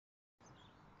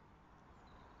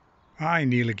Hi,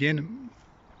 Neil again.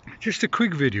 Just a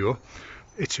quick video.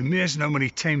 It's amazing how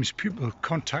many times people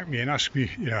contact me and ask me,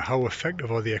 how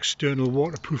effective are the external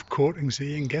waterproof coatings that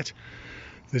you can get.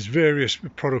 There's various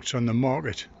products on the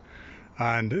market,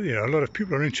 and a lot of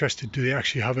people are interested. Do they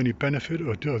actually have any benefit,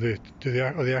 or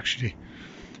are they actually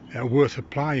worth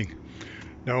applying?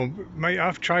 Now,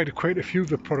 I've tried quite a few of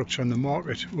the products on the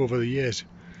market over the years,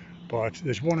 but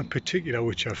there's one in particular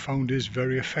which I've found is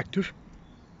very effective.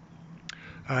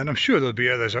 And I'm sure there'll be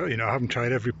others. I haven't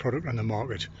tried every product on the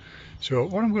market. So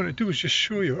what I'm going to do is just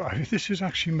show you. This is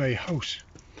actually my house.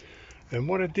 And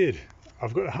what I did,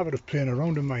 I've got a habit of playing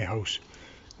around in my house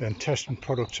and testing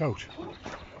products out.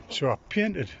 So I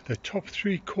painted the top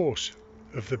 3 course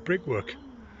of the brickwork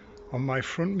on my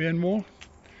front main wall.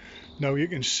 Now you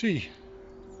can see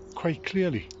quite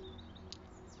clearly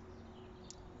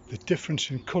the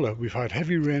difference in colour. We've had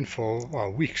heavy rain for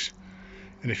weeks.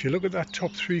 And if you look at that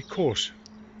top 3 course,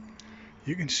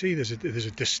 you can see there's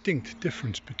a distinct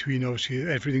difference between obviously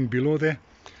everything below there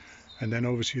and then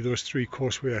obviously those 3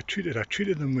 courses where I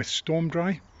treated them with Storm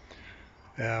Dry,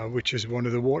 which is one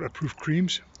of the waterproof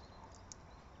creams.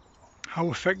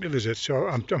 How effective is it? So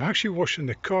I'm actually washing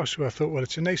the car, so I thought, well,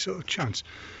 it's a nice little chance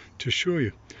to show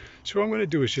you. So what I'm going to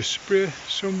do is just spray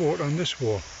some water on this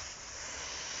wall,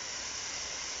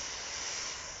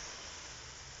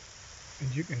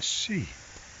 and you can see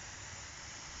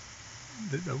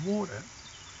that the water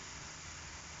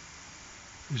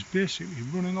is basically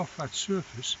running off that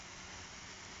surface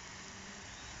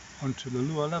onto the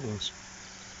lower levels.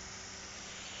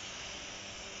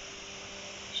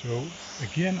 So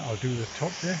again, I'll do the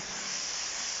top there,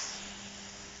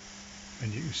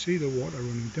 and you can see the water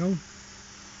running down,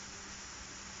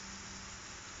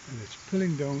 and it's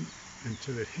pulling down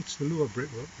until it hits the lower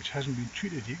brickwork, which hasn't been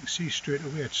treated. You can see straight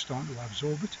away it's starting to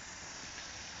absorb it.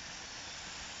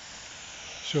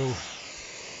 So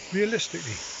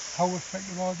realistically, how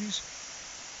effective are these?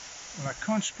 Well, I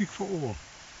can't speak for all,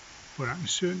 but I can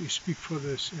certainly speak for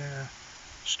this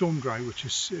Storm Dry, which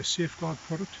is a safeguard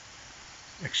product.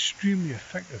 Extremely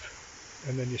effective.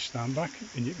 And then you stand back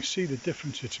and you can see the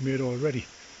difference it's made already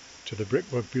to the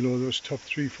brickwork below those top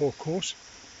 3-4 course,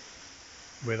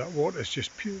 where that water is just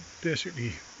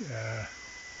basically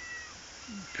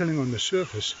pilling on the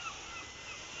surface,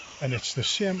 and it's the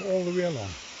same all the way along.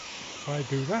 If I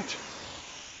do that,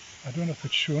 I don't know if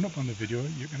it's showing up on the video,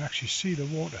 you can actually see the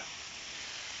water.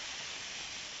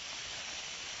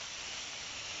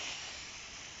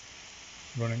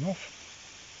 Running off.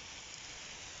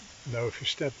 Now if you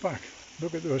step back,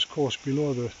 look at those course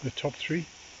below the top 3,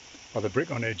 or the brick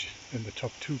on edge in the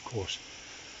top 2 course.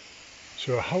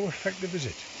 So how effective is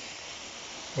it?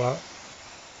 Well,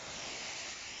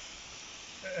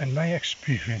 in my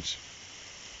experience,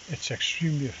 it's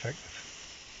extremely effective.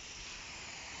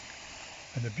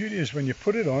 And the beauty is when you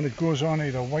put it on, it goes on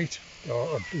either white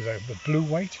or the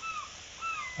blue-white,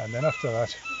 and then after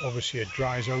that, obviously it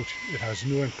dries out. It has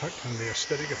no impact on the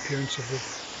aesthetic appearance of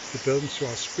the building. So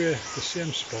I'll spray the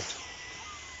same spot,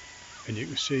 and you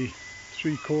can see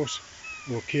 3 course,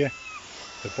 okay,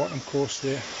 the bottom course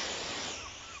there,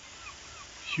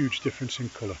 huge difference in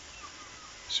colour.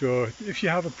 So if you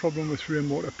have a problem with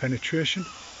rainwater penetration,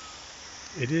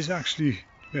 it is actually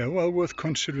well worth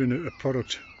considering a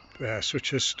product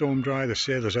such as Storm Dry. They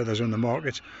say there's others on the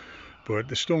market, but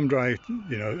the Storm Dry,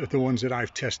 the ones that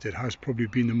I've tested, has probably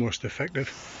been the most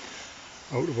effective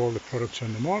out of all the products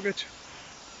on the market.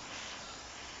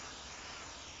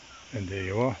 And there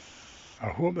you are. I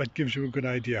hope that gives you a good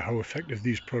idea how effective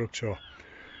these products are.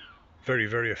 Very,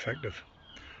 very effective.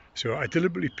 So I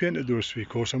deliberately painted those 3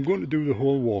 courses. I'm going to do the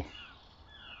whole wall,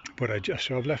 but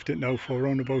I've left it now for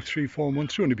around about 3-4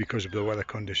 months, only because of the weather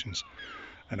conditions.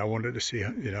 And I wanted to see,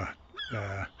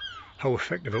 how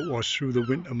effective it was through the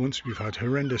winter months. We've had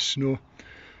horrendous snow,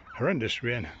 horrendous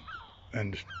rain,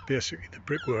 and basically the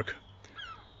brickwork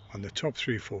on the top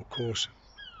 3-4 course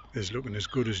is looking as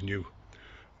good as new.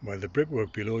 While the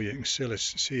brickwork below, you can still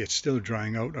see it's still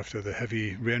drying out after the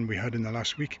heavy rain we had in the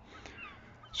last week.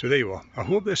 So there you are. I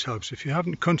hope this helps. If you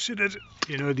haven't considered,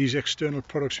 these external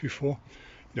products before,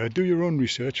 do your own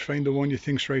research, find the one you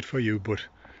think's right for you, but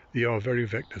they are very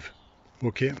effective.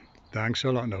 Okay, thanks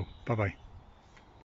a lot now. Bye bye.